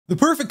The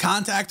perfect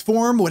contact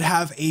form would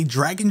have a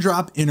drag and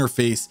drop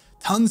interface,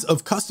 tons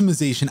of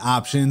customization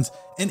options,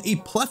 and a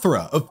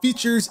plethora of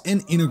features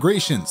and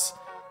integrations.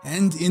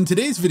 And in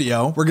today's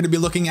video, we're going to be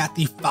looking at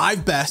the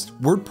 5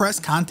 best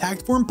WordPress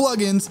contact form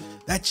plugins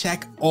that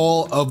check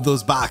all of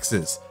those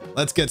boxes.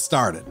 Let's get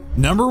started.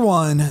 Number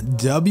 1,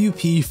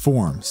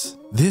 WPForms.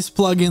 This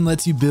plugin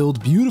lets you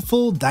build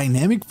beautiful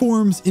dynamic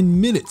forms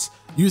in minutes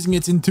using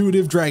its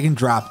intuitive drag and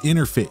drop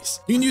interface.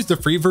 You can use the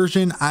free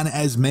version on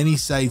as many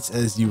sites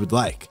as you would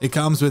like. It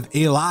comes with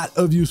a lot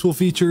of useful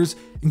features,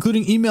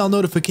 including email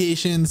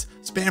notifications,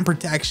 spam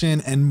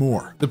protection, and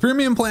more. The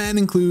premium plan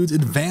includes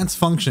advanced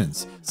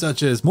functions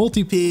such as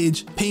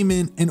multi-page,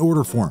 payment, and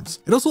order forms.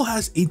 It also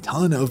has a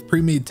ton of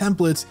pre-made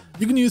templates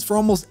you can use for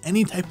almost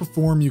any type of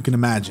form you can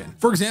imagine.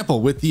 For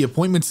example, with the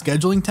appointment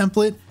scheduling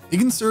template, it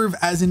can serve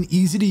as an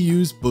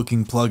easy-to-use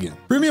booking plugin.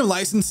 Premium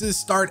licenses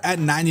start at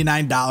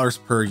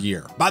 $99 per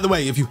year. By the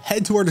way, if you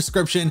head to our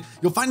description,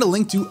 you'll find a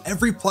link to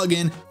every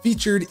plugin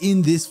featured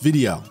in this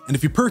video. And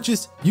if you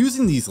purchase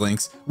using these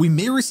links, we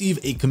may receive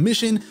a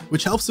commission,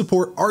 which helps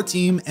support our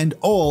team and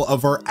all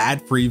of our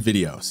ad-free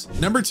videos.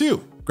 Number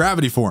 2.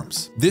 Gravity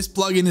Forms. This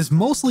plugin is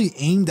mostly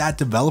aimed at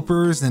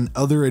developers and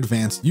other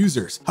advanced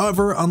users.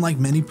 However, unlike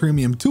many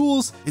premium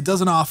tools, it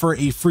doesn't offer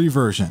a free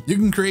version. You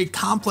can create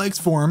complex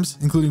forms,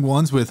 including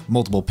ones with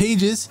multiple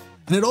pages,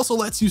 and it also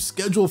lets you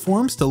schedule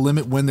forms to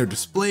limit when they're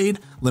displayed,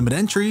 limit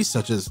entries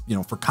such as,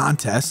 for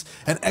contests,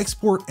 and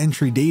export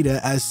entry data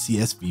as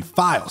CSV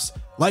files.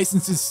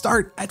 Licenses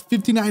start at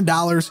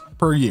 $59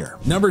 per year.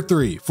 Number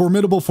 3,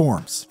 Formidable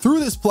Forms. Through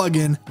this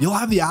plugin, you'll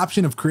have the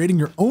option of creating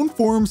your own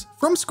forms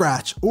from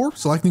scratch or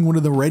selecting one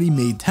of the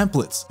ready-made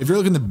templates. If you're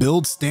looking to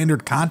build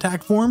standard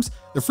contact forms,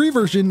 the free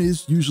version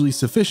is usually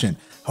sufficient.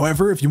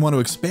 However, if you want to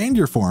expand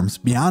your forms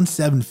beyond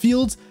 7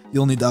 fields,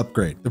 you'll need to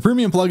upgrade. The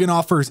premium plugin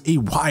offers a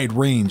wide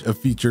range of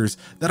features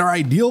that are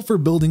ideal for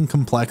building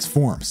complex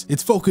forms.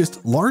 It's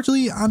focused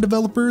largely on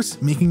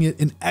developers, making it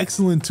an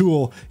excellent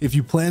tool if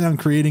you plan on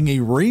creating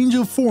a range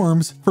of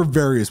forms for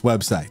various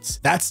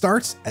websites. That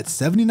starts at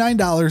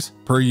 $79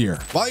 per year.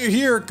 While you're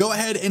here, go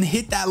ahead and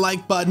hit that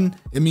like button.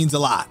 It means a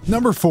lot.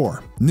 Number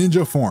 4,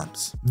 Ninja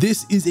Forms.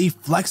 This is a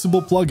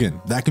flexible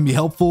plugin that can be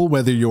helpful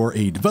whether you're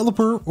a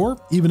developer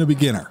or even a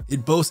beginner.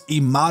 It boasts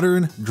a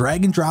modern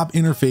drag and drop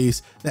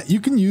interface that you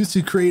can use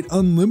to create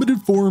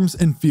unlimited forms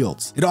and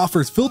fields. It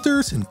offers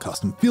filters and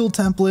custom field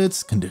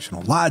templates,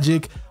 conditional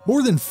logic,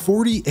 more than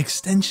 40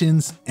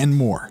 extensions, and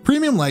more.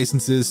 Premium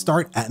licenses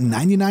start at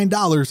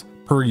 $99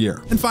 per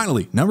year. And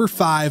finally, number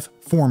 5,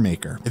 Form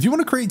Maker. If you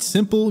want to create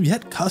simple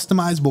yet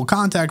customizable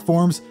contact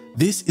forms,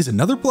 this is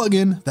another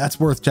plugin that's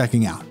worth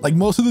checking out. Like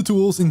most of the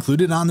tools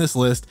included on this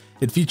list,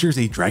 it features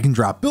a drag and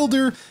drop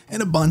builder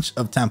and a bunch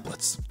of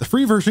templates. The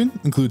free version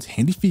includes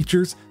handy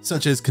features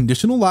such as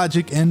conditional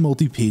logic and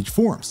multi-page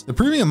forms. The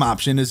premium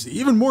option is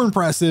even more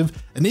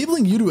impressive,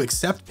 enabling you to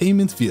accept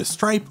payments via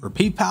Stripe or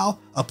PayPal,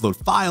 upload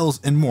files,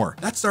 and more.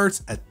 That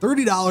starts at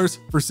 $30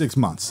 for 6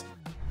 months.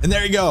 And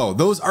there you go.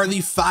 Those are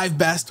the 5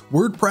 best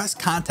WordPress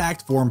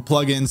contact form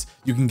plugins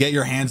you can get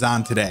your hands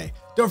on today.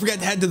 Don't forget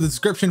to head to the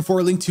description for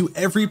a link to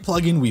every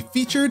plugin we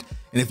featured.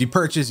 And if you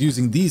purchase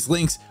using these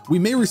links, we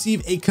may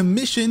receive a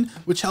commission,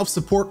 which helps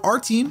support our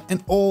team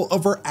and all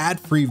of our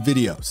ad-free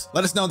videos.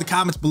 Let us know in the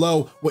comments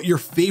below what your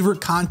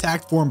favorite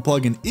contact form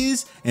plugin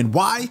is and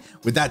why.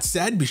 With that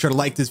said, be sure to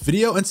like this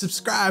video and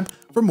subscribe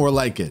for more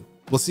like it.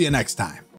 We'll see you next time.